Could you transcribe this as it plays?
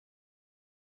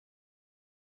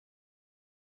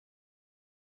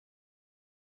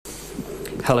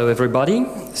Hello, everybody.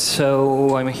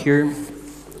 So I'm here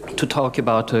to talk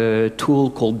about a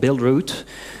tool called Buildroot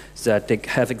that they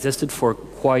have existed for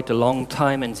quite a long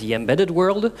time in the embedded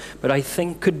world, but I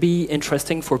think could be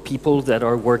interesting for people that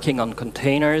are working on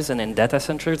containers and in data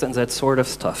centers and that sort of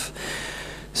stuff.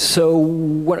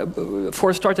 So for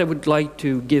a start, I would like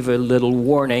to give a little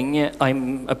warning.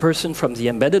 I'm a person from the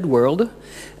embedded world,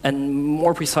 and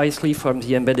more precisely from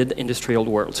the embedded industrial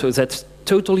world. So that's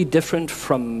totally different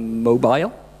from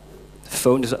mobile.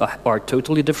 Phones are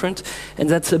totally different, and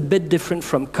that's a bit different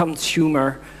from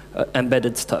consumer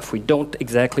embedded stuff. We don't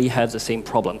exactly have the same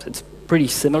problems. It's pretty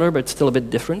similar, but still a bit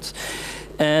different.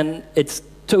 And it's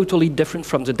totally different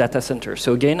from the data center.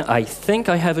 So again, I think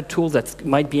I have a tool that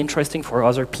might be interesting for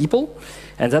other people,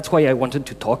 and that's why I wanted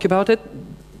to talk about it,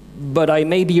 but I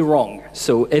may be wrong.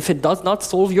 So if it does not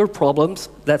solve your problems,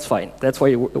 that's fine. That's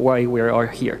why we are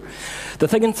here. The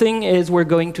second thing is we're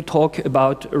going to talk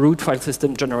about root file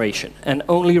system generation, and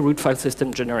only root file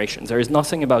system generation. There is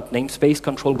nothing about namespace,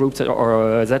 control groups,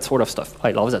 or that sort of stuff.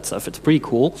 I love that stuff. It's pretty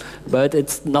cool, but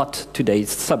it's not today's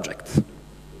subject.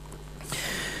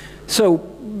 So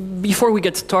before we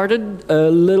get started,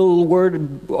 a little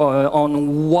word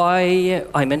on why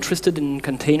I'm interested in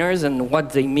containers and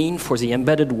what they mean for the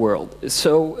embedded world.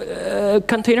 So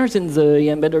containers in the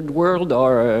embedded world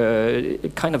are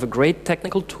kind of a great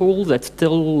technical tool that's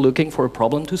still looking for a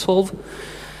problem to solve.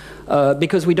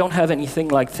 Because we don't have anything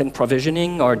like thin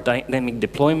provisioning or dynamic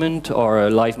deployment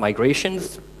or live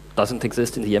migrations. Doesn't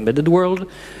exist in the embedded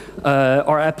world.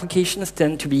 Our applications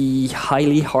tend to be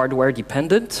highly hardware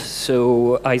dependent,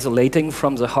 so isolating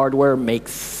from the hardware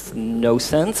makes no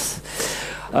sense.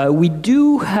 We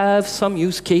do have some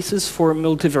use cases for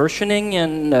multi-versioning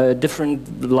and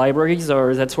different libraries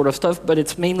or that sort of stuff, but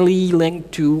it's mainly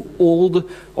linked to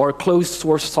old or closed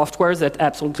source software that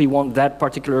absolutely want that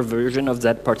particular version of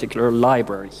that particular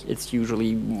library. It's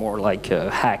usually more like a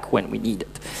hack when we need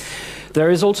it. There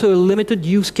is also limited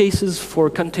use cases for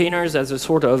containers as a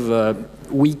sort of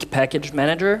weak package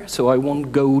manager, so I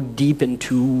won't go deep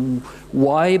into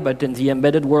why, but in the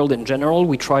embedded world in general,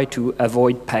 we try to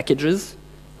avoid packages,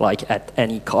 like at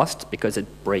any cost, because it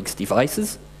breaks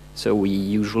devices. So we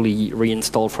usually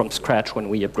reinstall from scratch when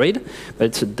we upgrade, but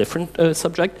it's a different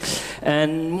subject.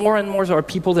 And more there are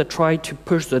people that try to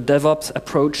push the DevOps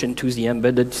approach into the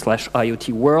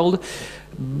embedded/IoT world,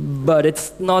 but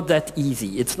it's not that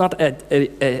easy. It's not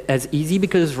as easy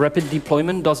because rapid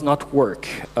deployment does not work.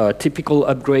 A typical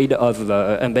upgrade of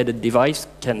embedded device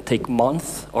can take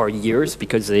months or years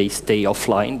because they stay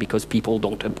offline, because people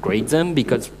don't upgrade them,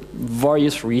 because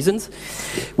various reasons,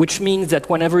 which means that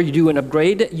whenever you do an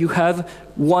upgrade, you have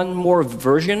one more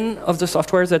version of the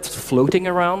software that's floating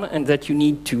around and that you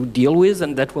need to deal with,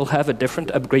 and that will have a different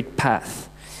upgrade path.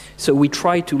 So we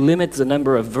try to limit the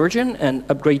number of versions, and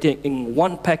upgrading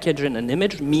one package and an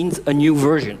image means a new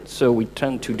version. So we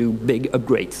tend to do big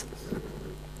upgrades.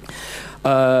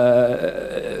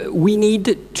 We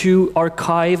need to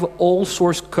archive all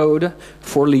source code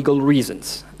for legal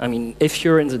reasons. I mean, if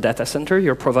you're in the data center,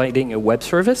 you're providing a web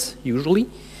service, usually,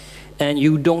 and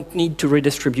you don't need to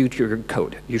redistribute your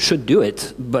code. You should do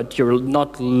it, but you're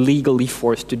not legally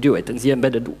forced to do it. In the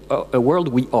embedded world,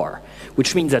 we are,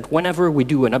 which means that whenever we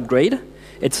do an upgrade,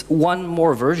 it's one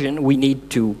more version we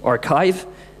need to archive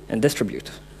and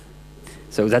distribute.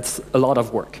 So that's a lot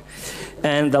of work.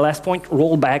 And the last point,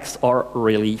 rollbacks are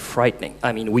really frightening.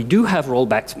 I mean, we do have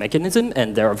rollbacks mechanism,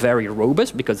 and they're very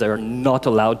robust because they're not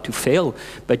allowed to fail.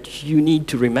 But you need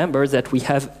to remember that we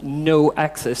have no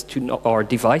access to our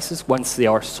devices once they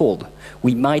are sold.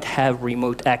 We might have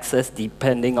remote access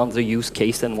depending on the use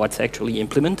case and what's actually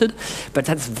implemented, but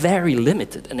that's very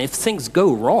limited. And if things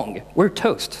go wrong, we're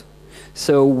toast.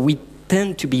 So we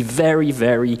tend to be very,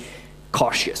 very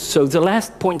cautious. So the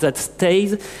last point that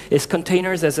stays is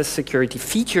containers as a security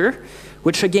feature,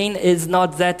 which again is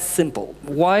not that simple.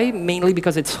 Why? Mainly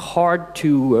because it's hard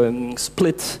to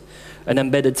split an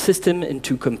embedded system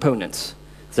into components.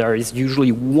 There is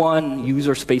usually one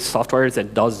user space software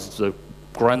that does the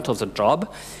grunt of the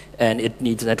job, and it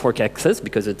needs network access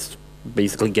because it's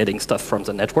basically getting stuff from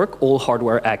the network, all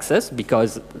hardware access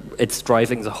because it's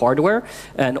driving the hardware,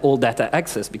 and all data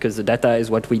access because the data is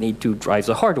what we need to drive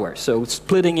the hardware. So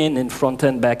splitting in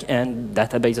front-end, back-end,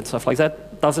 database and stuff like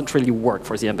that doesn't really work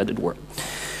for the embedded world.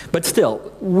 But still,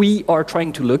 we are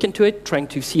trying to look into it, trying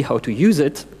to see how to use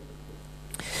it,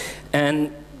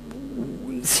 and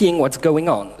seeing what's going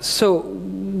on. So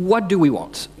what do we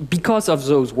want? Because of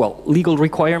those, well, legal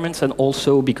requirements, and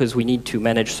also because we need to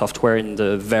manage software in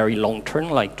the very long term,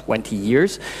 like 20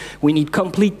 years, we need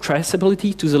complete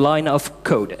traceability to the line of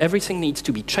code. Everything needs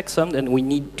to be checksummed, and we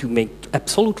need to make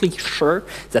absolutely sure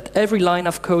that every line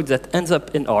of code that ends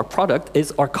up in our product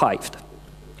is archived.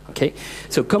 Okay,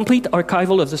 so complete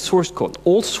archival of the source code.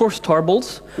 All source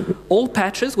tarbles, all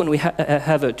patches, when we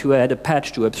have to add a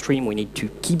patch to upstream, we need to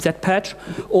keep that patch.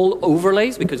 All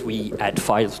overlays, because we add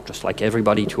files just like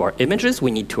everybody to our images,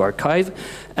 we need to archive.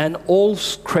 And all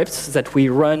scripts that we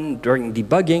run during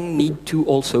debugging need to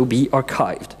also be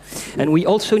archived. And we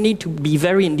also need to be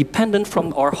very independent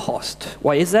from our host.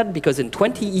 Why is that? Because in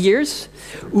 20 years,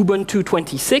 Ubuntu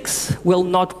 26 will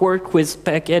not work with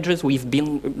packages we've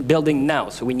been building now.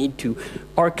 So we need to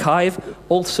archive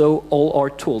also all our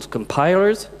tools,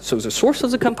 compilers, so the source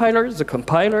of the compiler,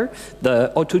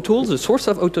 the auto tools, the source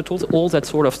of auto tools, all that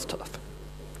sort of stuff.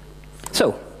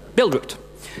 So, Buildroot.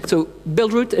 So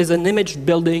Buildroot is an image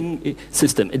building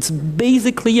system. It's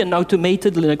basically an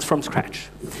automated Linux from scratch.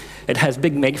 It has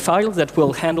big makefiles that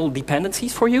will handle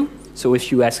dependencies for you. So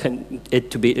if you ask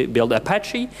it to build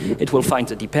Apache, it will find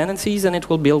the dependencies and it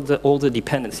will build all the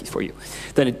dependencies for you.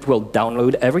 Then it will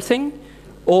download everything.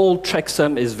 All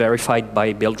checksum is verified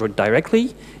by Buildroot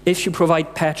directly. If you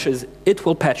provide patches, it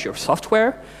will patch your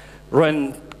software,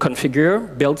 run,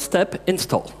 configure, build step,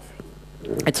 install.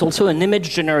 It's also an image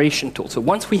generation tool. So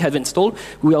once we have installed,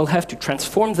 we will have to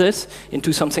transform this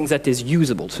into something that is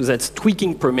usable. So that's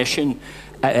tweaking permission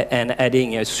and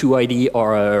adding a SUID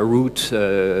or a root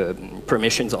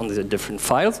permissions on the different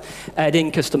files,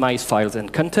 adding customized files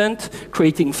and content,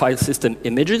 creating file system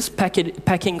images,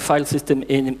 packing file system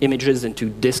images into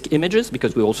disk images,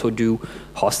 because we also do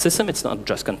host system, it's not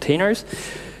just containers,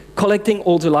 collecting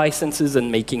all the licenses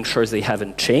and making sure they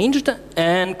haven't changed,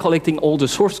 and collecting all the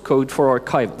source code for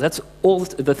archival. That's all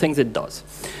the things it does.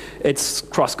 It's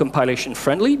cross-compilation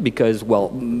friendly because, well,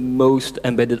 most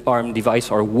embedded ARM devices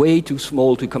are way too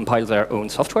small to compile their own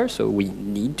software, so we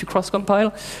need to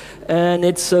cross-compile. And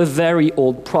it's a very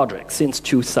old project, since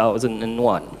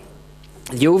 2001.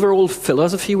 The overall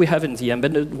philosophy we have in the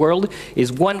embedded world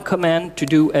is one command to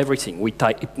do everything. We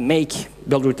type make,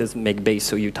 Buildroot is make base,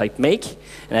 so you type make,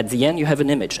 and at the end you have an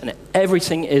image, and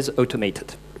everything is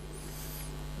automated.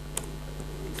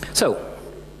 So,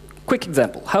 quick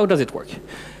example, how does it work?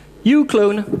 You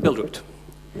clone Buildroot.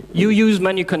 You use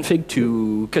menu config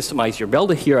to customize your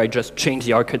build. Here I just changed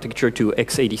the architecture to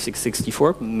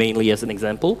x86-64, mainly as an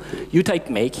example. You type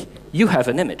make, you have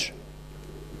an image.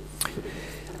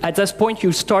 At this point,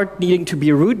 you start needing to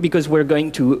be root because we're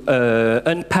going to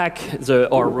unpack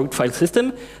our root file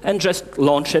system and just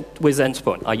launch it with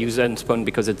nspawn. I use nspawn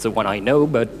because it's the one I know,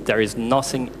 but there is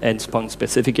nothing nspawn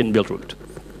specific in Buildroot.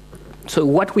 So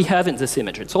what we have in this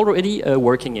image, it's already a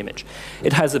working image.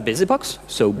 It has a BusyBox,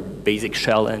 so basic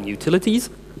shell and utilities.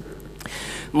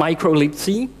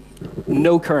 Micro-libc,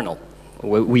 no kernel.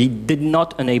 We did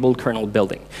not enable kernel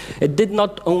building. It did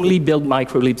not only build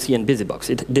micro-libc and BusyBox,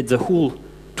 it did the whole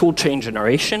toolchain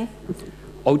generation,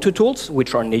 auto tools,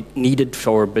 which are needed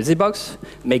for BusyBox,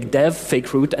 make dev,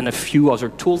 fake root, and a few other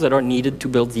tools that are needed to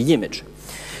build the image.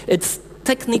 It's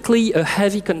technically a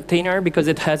heavy container because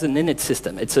it has an init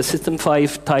system. It's a System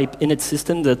 5 type init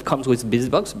system that comes with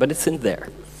BusyBox, but it's in there.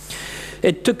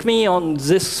 It took me on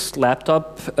this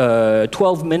laptop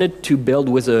 12 minutes to build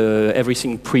with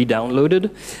everything pre-downloaded,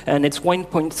 and it's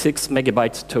 1.6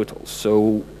 megabytes total,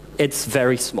 so it's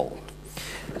very small.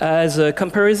 As a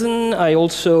comparison, I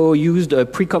also used a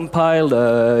precompiled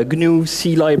GNU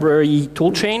C library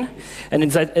toolchain, and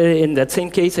in that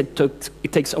same case, it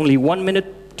takes only 1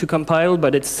 minute to compile,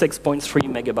 but it's 6.3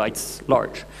 megabytes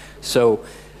large. So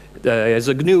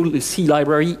the GNU C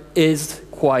library is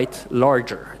quite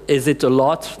larger. Is it a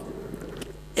lot?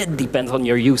 It depends on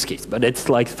your use case, but it's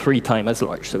like 3 times as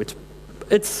large. So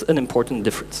it's an important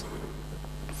difference.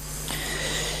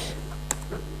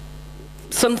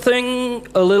 Something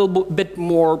a little bit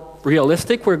more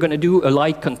realistic, we're going to do a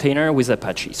light container with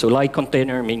Apache. So light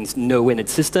container means no init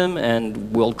system,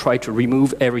 and we'll try to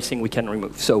remove everything we can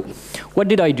remove. So what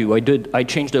did I do? I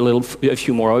changed a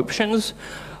few more options.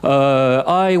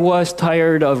 I was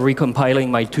tired of recompiling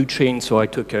my toolchain, so I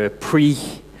took a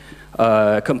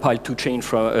compiled toolchain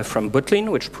from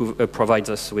Butlin, which provides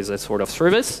us with a sort of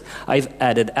service. I've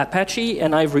added Apache,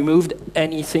 and I've removed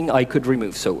anything I could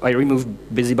remove. So I removed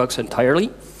BusyBox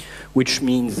entirely, which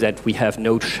means that we have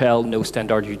no shell, no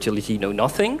standard utility, no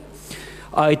nothing.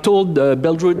 I told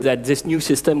Buildroot that this new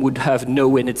system would have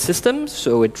no init system,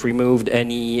 so it removed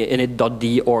any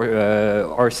init.d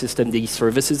or systemd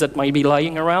services that might be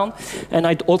lying around. And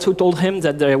I also told him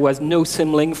that there was no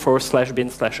symlink for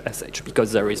 /bin/sh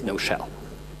because there is no shell.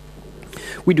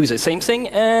 We do the same thing,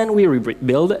 and we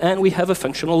rebuild, and we have a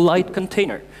functional light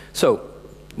container. So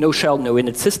no shell, no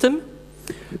init system,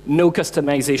 no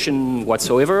customization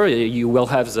whatsoever. You will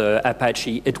have the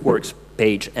Apache It Works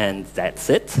page, and that's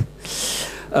it.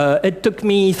 It took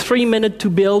me 3 minutes to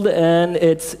build, and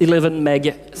it's 11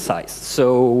 meg size.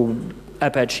 So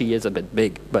Apache is a bit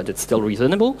big, but it's still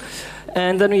reasonable.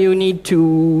 And then you need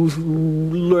to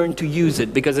learn to use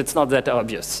it, because it's not that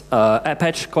obvious.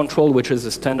 Apache control, which is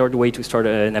the standard way to start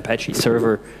an Apache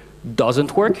server,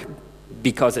 doesn't work,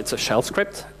 because it's a shell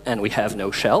script, and we have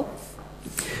no shell.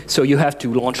 So you have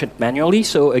to launch it manually.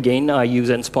 So again, I use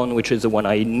nspawn, which is the one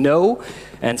I know.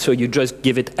 And so you just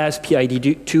give it as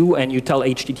PID2, and you tell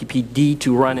HTTPD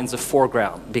to run in the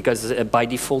foreground, because by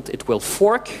default it will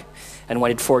fork. And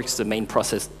when it forks, the main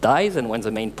process dies. And when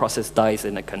the main process dies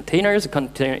in a container, the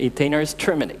containers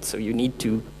terminate. So you need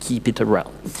to keep it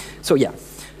around. So yeah,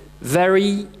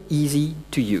 very easy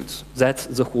to use. That's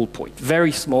the whole point.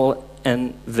 Very small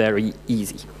and very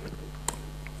easy.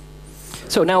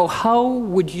 So now, how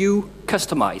would you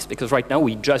customize? Because right now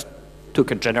we just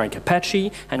took a generic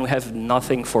Apache, and we have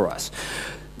nothing for us.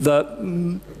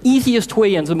 The easiest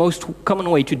way and the most common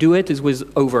way to do it is with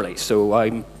overlays. So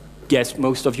I guess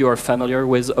most of you are familiar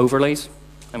with overlays.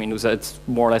 I mean, that's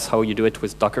more or less how you do it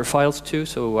with Docker files too,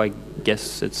 so I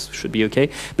guess it should be okay.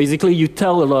 Basically, you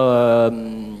tell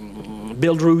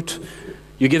Buildroot,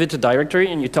 you give it a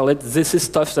directory, and you tell it, this is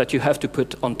stuff that you have to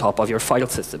put on top of your file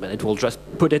system, and it will just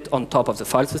put it on top of the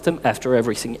file system after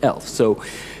everything else. So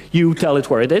you tell it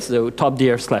where it is, so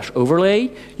top_/overlay.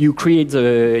 You create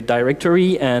the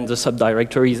directory and the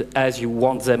subdirectories as you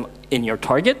want them in your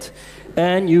target,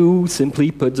 and you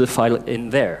simply put the file in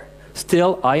there.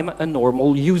 Still, I'm a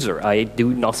normal user. I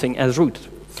do nothing as root.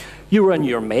 You run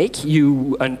your make,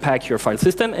 you unpack your file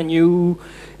system, and you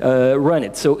run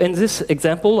it. So in this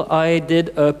example, I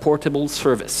did a portable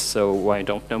service. So I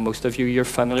don't know, most of you, you're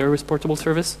familiar with portable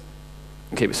service?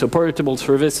 Okay, so portable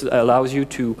service allows you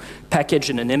to package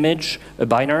in an image, a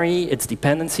binary, its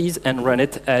dependencies, and run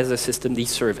it as a systemd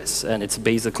service. And it's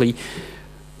basically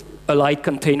a light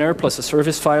container plus a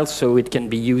service file, so it can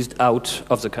be used out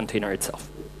of the container itself.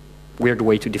 Weird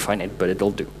way to define it, but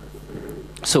it'll do.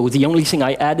 So the only thing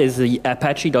I add is the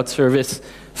apache.service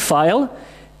file,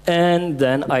 and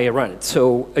then I run it.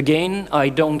 So again, I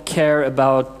don't care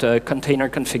about container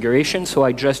configuration, so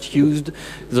I just used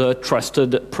the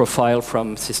trusted profile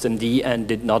from systemd and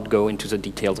did not go into the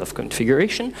details of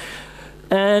configuration.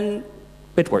 And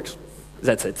it works.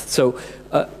 That's it. So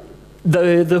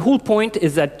the whole point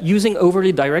is that using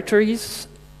overlay directories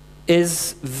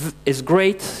is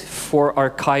great for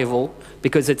archival,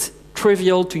 because it's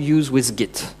trivial to use with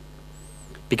Git,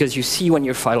 because you see when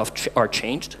your files are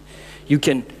changed. You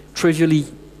can trivially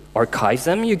archive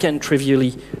them, you can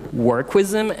trivially work with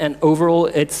them, and overall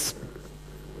it's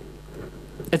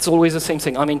always the same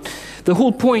thing. I mean, the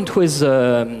whole point with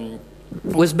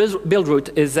Buildroot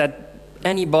is that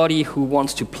anybody who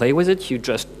wants to play with it, you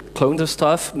just clone the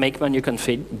stuff, make menu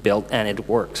config, build, and it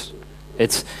works.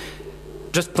 It's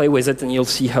just play with it, and you'll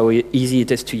see how easy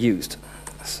it is to use.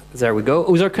 There we go.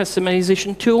 Other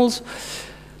customization tools.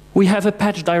 We have a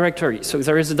patch directory. So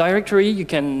there is a directory. You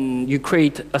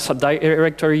create a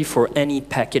subdirectory for any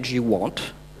package you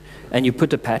want, and you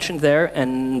put a patch in there,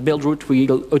 and Buildroot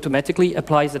will automatically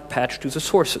apply that patch to the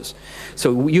sources.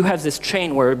 So you have this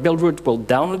chain where Buildroot will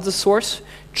download the source,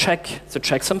 check the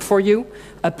checksum for you,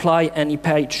 apply any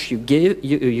patch you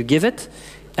give it,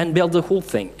 and build the whole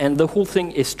thing. And the whole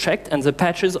thing is checked, and the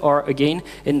patches are, again,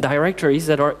 in directories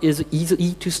that are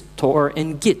easy to store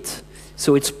in Git.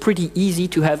 So it's pretty easy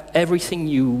to have everything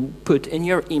you put in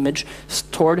your image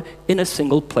stored in a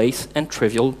single place and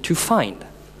trivial to find.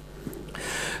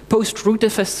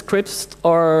 Post-rootfs scripts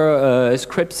are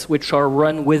scripts which are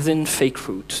run within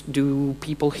fakeroot. Do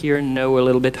people here know a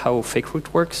little bit how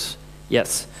fakeroot works?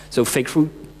 Yes. So fakeroot,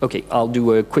 okay, I'll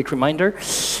do a quick reminder.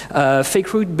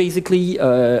 Fakeroot basically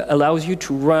allows you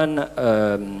to run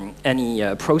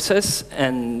any process,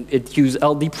 and it uses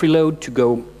LD preload to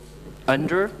go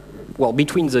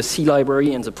between the C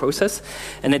library and the process,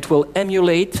 and it will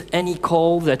emulate any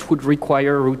call that would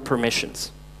require root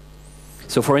permissions.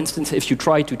 So for instance, if you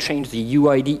try to change the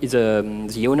UID,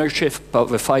 the ownership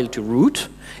of a file to root,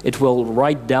 it will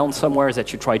write down somewhere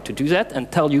that you tried to do that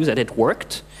and tell you that it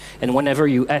worked. And whenever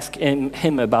you ask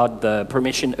him about the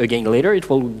permission again later, it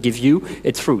will give you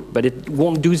its root. But it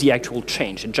won't do the actual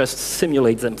change. It just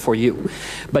simulates them for you.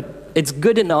 But it's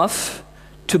good enough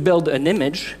to build an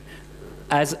image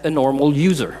as a normal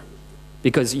user.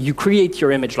 Because you create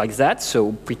your image like that,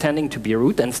 so pretending to be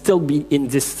root, and still be in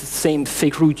this same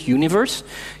fake root universe.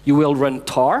 You will run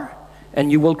tar,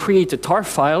 and you will create the tar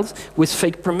files with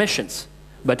fake permissions.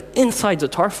 But inside the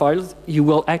tar files, you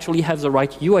will actually have the right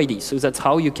UID. So that's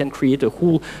how you can create a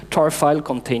whole tar file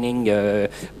containing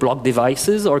block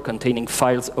devices or containing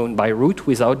files owned by root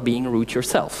without being root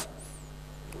yourself.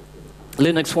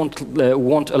 Linux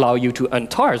won't allow you to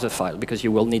untar the file because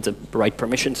you will need the right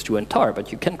permissions to untar,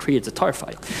 but you can create the tar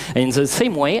file. And in the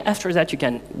same way, after that, you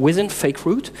can, within fake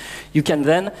root, you can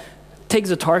then take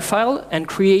the tar file and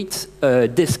create a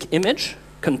disk image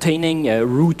containing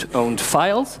root-owned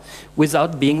files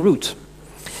without being root.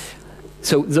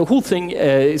 So the whole thing,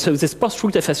 so this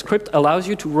post-rootfs script allows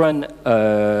you to run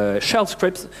shell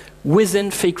scripts within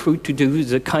fake root to do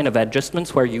the kind of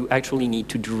adjustments where you actually need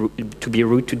to be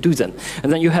root to do them.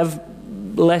 And then you have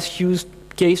less used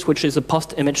case, which is a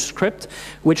post-image script,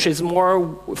 which is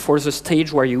more for the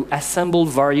stage where you assemble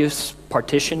various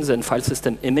partitions and file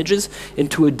system images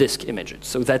into a disk image.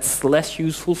 So that's less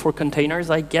useful for containers,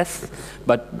 I guess.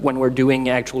 But when we're doing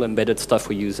actual embedded stuff,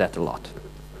 we use that a lot.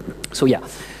 So yeah.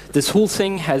 This whole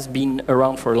thing has been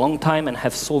around for a long time and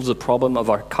have solved the problem of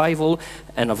archival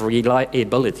and of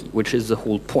reliability, which is the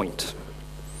whole point.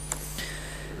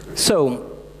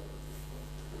 So,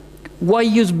 why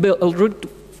use Buildroot?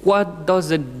 What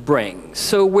does it bring?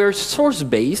 So we're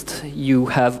source-based. You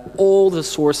have all the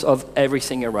source of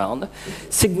everything around.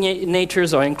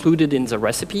 Signatures are included in the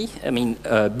recipe. I mean,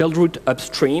 Buildroot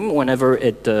upstream, whenever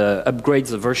it upgrades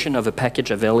the version of a package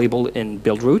available in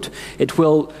Buildroot, it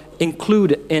will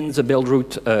include in the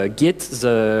Buildroot Git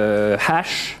the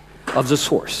hash of the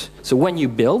source. So when you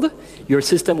build, your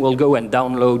system will go and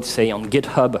download, say, on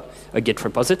GitHub, a Git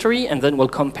repository, and then we'll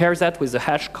compare that with the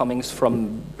hash coming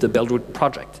from the Buildroot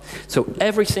project. So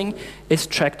everything is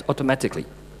checked automatically.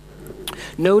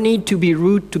 No need to be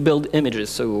root to build images.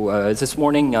 So this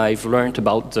morning I've learned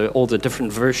about all the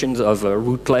different versions of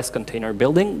rootless container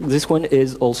building. This one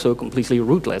is also completely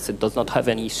rootless. It does not have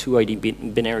any SUID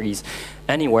binaries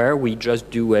anywhere. We just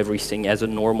do everything as a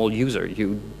normal user.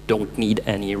 You don't need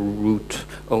any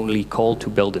root-only call to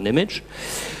build an image.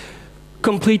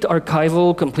 Complete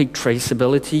archival, complete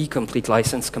traceability, complete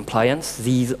license compliance.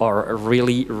 These are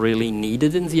really, really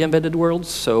needed in the embedded world,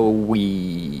 so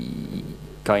we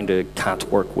kind of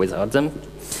can't work without them.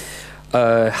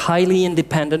 Highly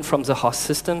independent from the host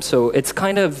system, so it's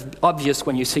kind of obvious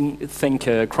when you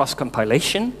think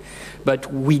cross-compilation,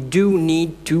 but we do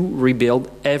need to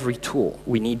rebuild every tool.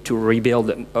 We need to rebuild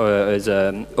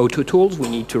the auto tools, we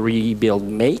need to rebuild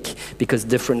make, because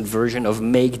different version of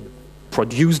make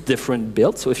produce different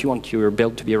builds. So if you want your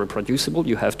build to be reproducible,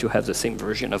 you have to have the same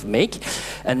version of make.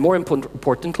 And more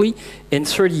importantly, in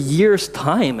 30 years'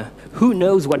 time, who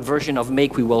knows what version of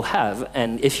make we will have?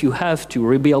 And if you have to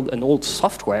rebuild an old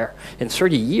software in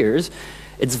 30 years,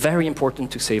 it's very important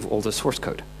to save all the source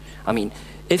code. I mean,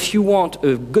 if you want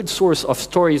a good source of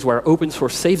stories where open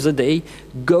source saves the day,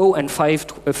 go and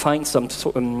find some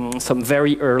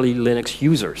very early Linux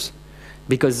users.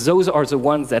 Because those are the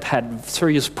ones that had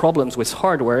serious problems with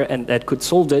hardware and that could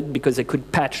solve it because they could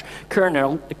patch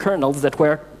kernels that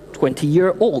were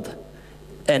 20-year-old.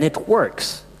 And it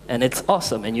works. And it's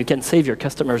awesome. And you can save your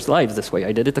customers' lives this way.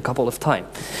 I did it a couple of times.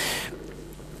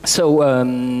 So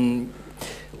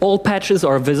all patches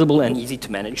are visible and easy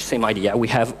to manage. Same idea. We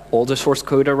have all the source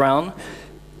code around.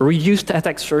 Reduced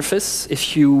attack surface.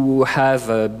 If you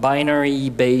have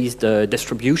binary-based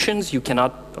distributions, you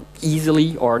cannot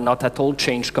easily or not at all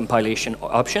change compilation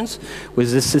options.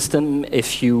 With this system,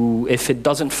 if it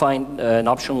doesn't find an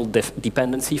optional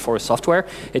dependency for a software,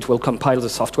 it will compile the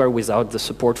software without the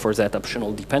support for that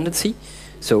optional dependency.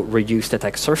 So reduced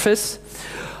attack surface.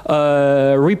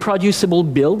 Reproducible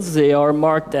builds, they are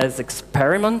marked as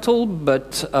experimental,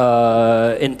 but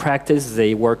in practice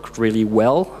they work really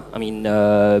well. I mean,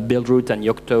 Buildroot and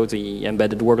Yocto, the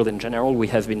embedded world in general, we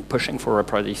have been pushing for a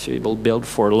reproducible build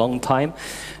for a long time,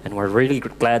 and we're really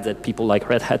glad that people like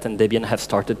Red Hat and Debian have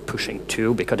started pushing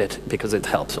too, because it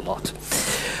helps a lot.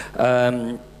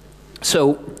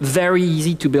 So very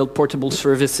easy to build portable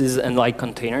services and like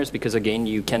containers, because again,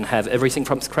 you can have everything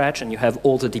from scratch and you have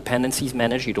all the dependencies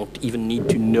managed. You don't even need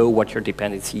to know what your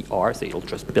dependencies are, so you'll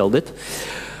just build it.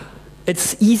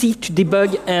 It's easy to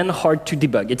debug and hard to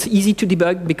debug. It's easy to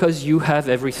debug because you have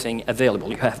everything available.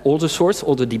 You have all the source,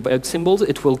 all the debug symbols.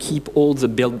 It will keep all the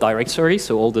build directory,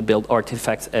 so all the build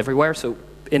artifacts everywhere. So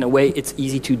in a way, it's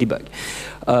easy to debug.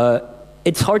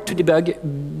 It's hard to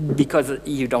debug because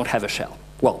you don't have a shell.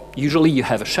 Well, usually you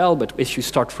have a shell, but if you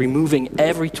start removing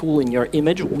every tool in your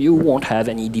image, you won't have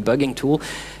any debugging tool.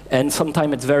 And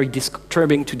sometimes it's very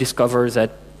disturbing to discover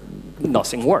that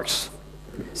nothing works.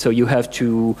 So you have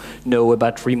to know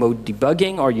about remote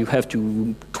debugging, or you have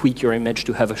to tweak your image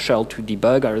to have a shell to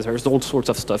debug, or there's all sorts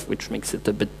of stuff which makes it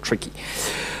a bit tricky.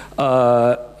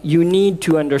 You need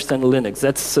to understand Linux.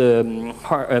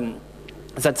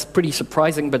 That's pretty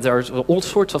surprising, but there's all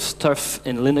sorts of stuff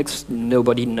in Linux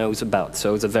nobody knows about.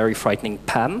 So the very frightening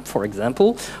PAM, for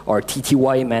example, or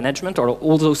TTY management, or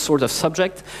all those sorts of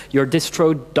subjects. Your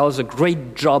distro does a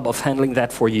great job of handling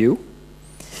that for you.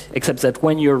 Except that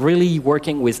when you're really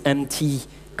working with empty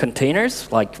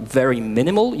containers, like very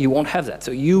minimal, you won't have that.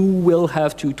 So you will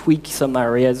have to tweak some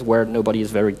areas where nobody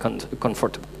is very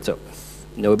comfortable. So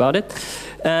know about it.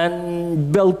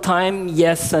 And build time,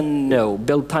 yes and no.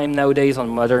 Build time nowadays on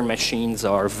modern machines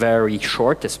are very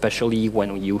short, especially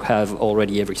when you have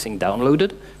already everything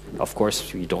downloaded. Of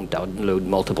course, you don't download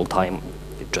multiple times.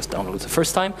 It just downloads the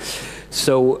first time.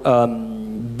 So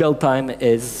build time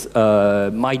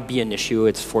might be an issue.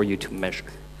 It's for you to measure.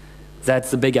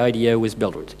 That's the big idea with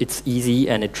Buildroot. It's easy,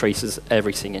 and it traces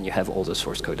everything, and you have all the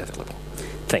source code available.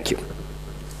 Thank you.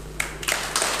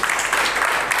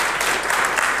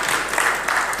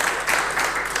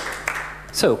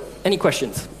 So, any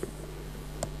questions?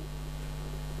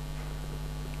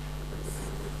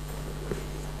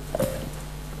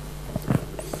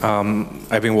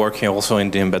 I've been working also in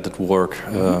the embedded work,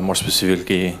 more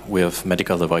specifically with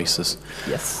medical devices.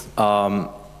 Yes.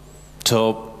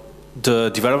 So the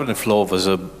development flow was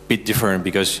a bit different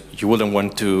because you wouldn't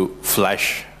want to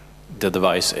flash the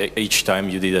device each time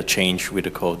you did a change with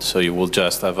the code. So you will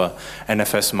just have a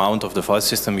NFS mount of the file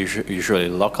system, usually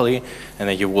locally, and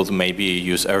then you will maybe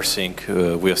use rsync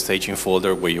with a staging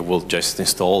folder where you will just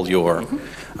install your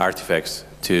artifacts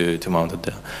to mount it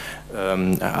there.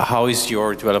 How is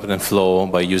your development flow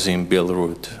by using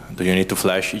Buildroot? Do you need to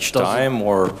flash each time,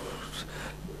 or?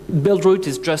 Buildroot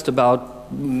is just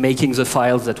about making the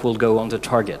files that will go on the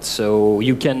target. So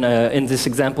you can, in this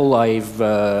example, I've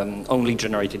only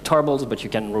generated tarbles, but you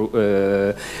can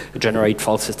generate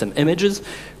file system images.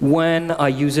 When I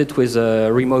use it with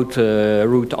a remote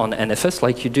route on NFS,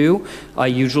 like you do, I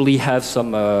usually have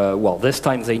some, well, this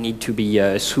time they need to be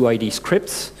SUID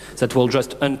scripts that will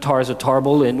just untar the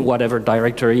tarball in whatever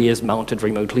directory is mounted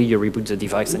remotely. You reboot the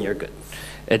device and you're good.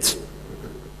 It's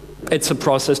a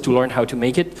process to learn how to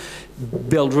make it.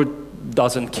 Buildroot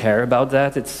doesn't care about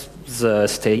that. It's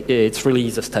really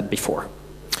the step before.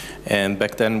 And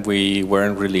back then we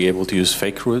weren't really able to use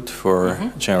fake root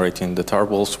for generating the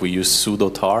tarballs. We used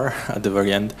sudo tar at the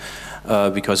very end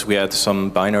because we had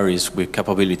some binaries with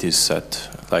capabilities set,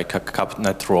 like a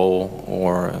capnet row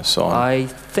or so on. I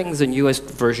think the newest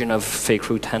version of fake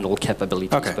root handle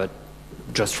capabilities, but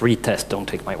just retest, don't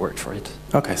take my word for it.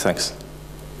 Okay, thanks.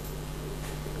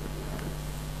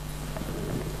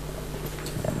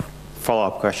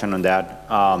 Follow-up question on that.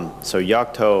 So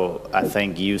Yocto, I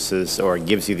think, uses or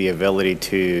gives you the ability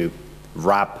to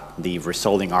wrap the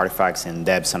resulting artifacts in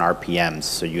debs and RPMs.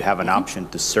 So you have an option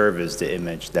to service the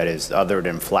image that is other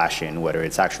than flashing, whether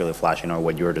it's actually flashing or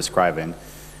what you're describing,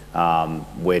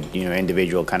 with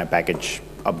individual kind of package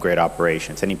upgrade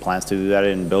operations. Any plans to do that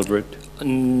in Buildroot?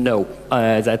 No,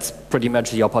 that's pretty much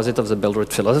the opposite of the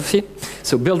Buildroot philosophy.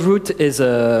 So Buildroot is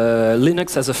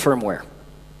Linux as a firmware.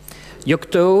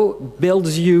 Yocto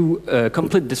builds you a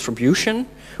complete distribution,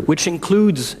 which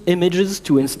includes images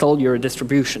to install your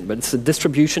distribution, but it's a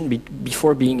distribution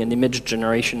before being an image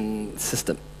generation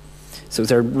system. So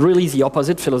they're really the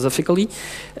opposite philosophically,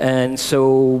 and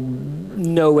so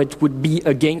no, it would be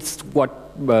against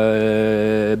what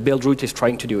Buildroot is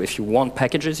trying to do. If you want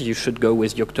packages, you should go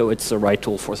with Yocto. It's the right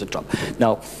tool for the job.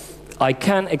 Now, I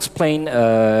can explain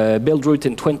Buildroot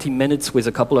in 20 minutes with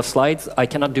a couple of slides. I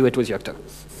cannot do it with Yocto.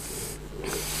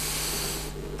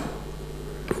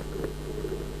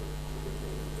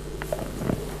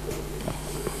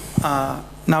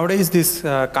 Nowadays, these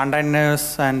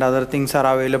containers and other things are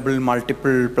available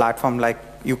multiple platform. Like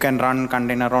you can run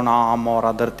container on ARM or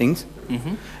other things.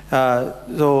 I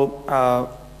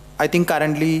think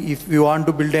currently, if you want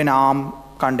to build an ARM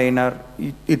container,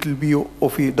 it will be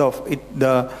of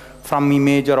the from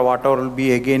image or whatever will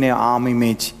be again an ARM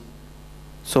image.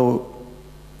 So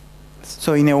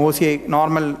in a OCI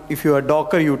normal, if you are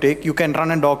Docker, you can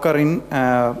run a Docker in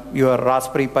your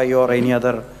Raspberry Pi or any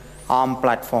other ARM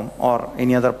platform or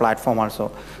any other platform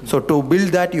also. So to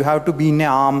build that, you have to be in a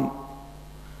ARM.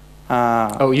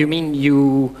 Oh, you mean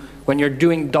when you're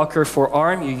doing Docker for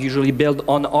ARM, you usually build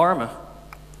on ARM?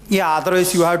 Yeah,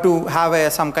 otherwise you have to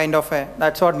have some kind of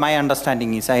that's what my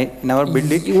understanding is. I never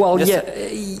built it. Well,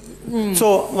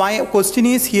 So my question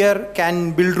is here,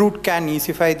 can Buildroot can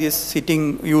easify this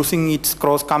using its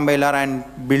cross compiler and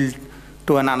build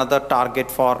to another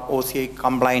target for OCI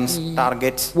compliance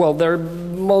targets? Well, there are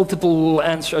multiple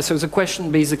answers. So the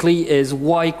question basically is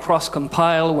why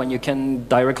cross-compile when you can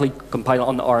directly compile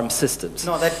on ARM systems?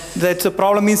 No, that's the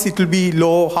problem is it will be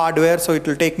low hardware, so it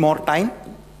will take more time.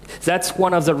 That's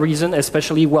one of the reasons,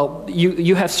 especially, well,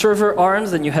 you have server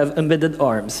ARMs and you have embedded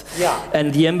ARMs. Yeah.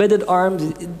 And the embedded ARMs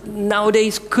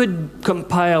nowadays could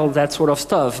compile that sort of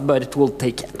stuff, but it will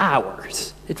take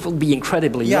hours. It will be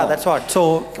incredibly long. Yeah, that's what.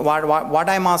 So what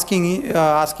I'm asking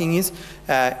is,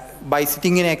 by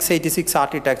sitting in x86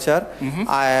 architecture,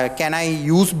 can I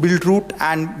use Buildroot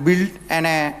and build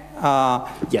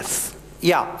Yes.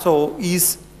 Yeah, so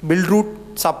is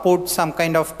Buildroot support some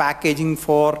kind of packaging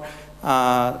for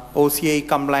OCI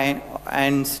compliant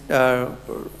and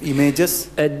images?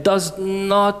 It does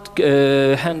not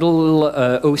handle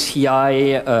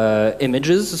OCI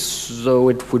images, so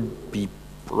it would be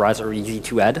rather easy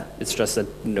to add. It's just that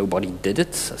nobody did it,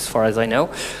 as far as I know.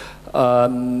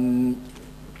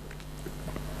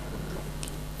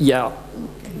 Yeah,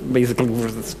 basically.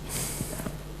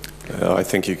 I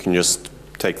think you can just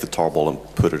take the tarball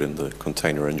and put it in the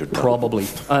container and you're done. Probably.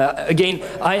 Again,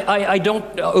 I don't,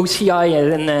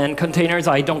 OCI and containers,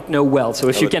 I don't know well. So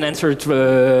if you can answer it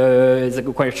as a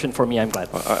good question for me, I'm glad.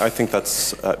 I think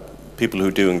that's people who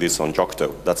are doing this on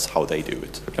Yocto, that's how they do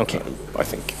it. Okay. I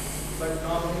think. But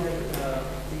normally,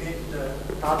 the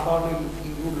tarball will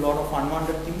include a lot of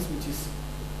unwanted things, which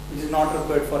is not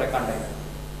required for a container.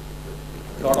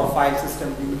 A lot of file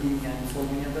system linking and so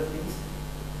many other things.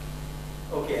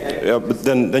 Okay. Yeah, but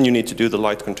then you need to do the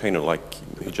light container like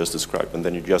you just described, and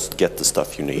then you just get the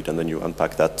stuff you need, and then you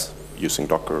unpack that using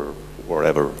Docker or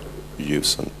wherever you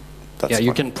use, and that's you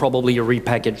fine. can probably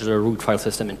repackage the root file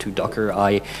system into Docker.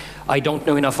 I don't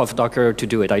know enough of Docker to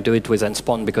do it. I do it with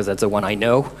Nspawn because that's the one I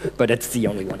know, but it's the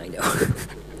only one I know.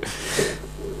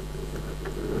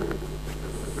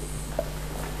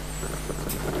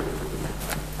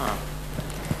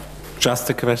 Just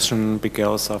a question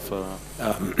because of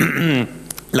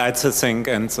licensing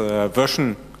and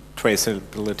version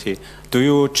traceability. Do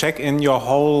you check in your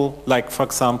whole, like for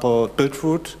example,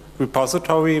 Buildroot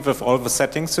repository with all the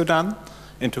settings you done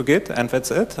into Git and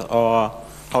that's it? Or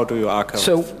how do you archive?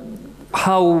 So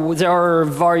there are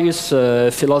various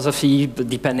philosophy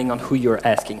depending on who you're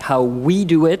asking. How we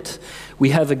do it, we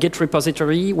have a Git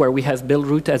repository where we have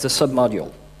Buildroot as a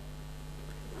submodule.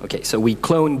 Okay, so we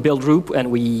clone Buildroot and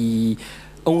we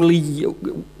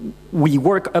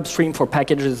work upstream for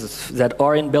packages that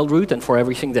are in Buildroot, and for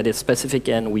everything that is specific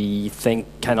and we think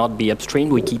cannot be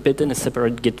upstreamed, we keep it in a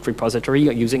separate Git repository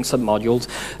using submodules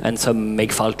and some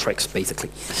makefile tricks, basically.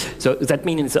 So that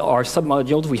means our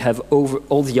submodules, we have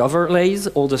all the overlays,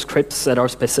 all the scripts that are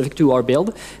specific to our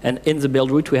build, and in the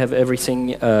Buildroot we have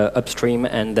everything upstream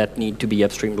and that need to be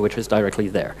upstreamed, which is directly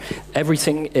there.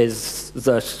 Everything is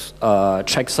thus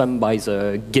checksum by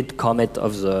the Git commit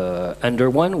of the under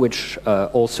one, which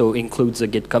also includes the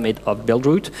Git commit of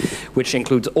Buildroot, which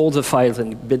includes all the files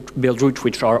in Buildroot,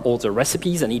 which are all the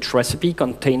recipes, and each recipe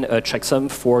contains a checksum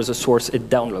for the source it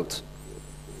downloads.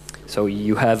 So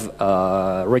you have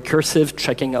recursive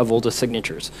checking of all the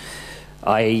signatures.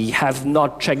 I have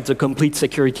not checked the complete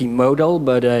security model,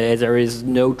 but there is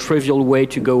no trivial way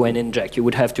to go and inject. You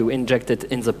would have to inject it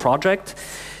in the project.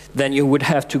 Then you would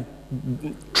have to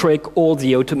trick all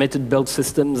the automated build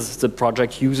systems the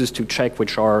project uses to check,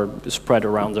 which are spread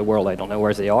around the world, I don't know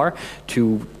where they are,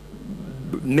 to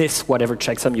miss whatever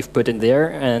checksum you've put in there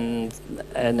and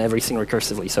everything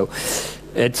recursively. So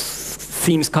it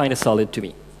seems kind of solid to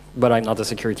me, but I'm not a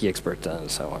security expert,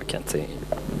 so I can't say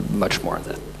much more on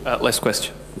that. Last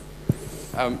question.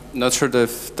 I'm not sure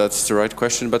if that's the right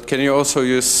question, but can you also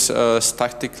use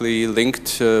statically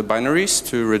linked binaries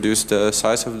to reduce the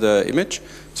size of the image?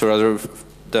 So rather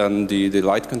than the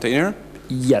light container?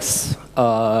 Yes.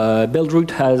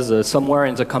 Buildroot has somewhere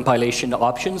in the compilation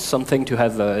options something to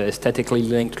have statically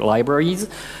linked libraries.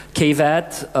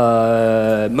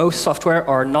 KVAT, most software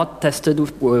are not tested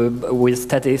with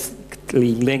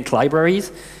statically linked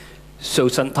libraries, so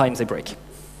sometimes they break.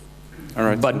 All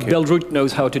right, but Buildroot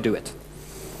knows how to do it.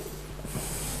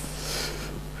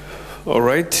 All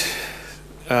right.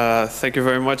 Thank you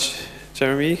very much,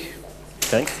 Jérémy.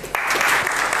 Thanks.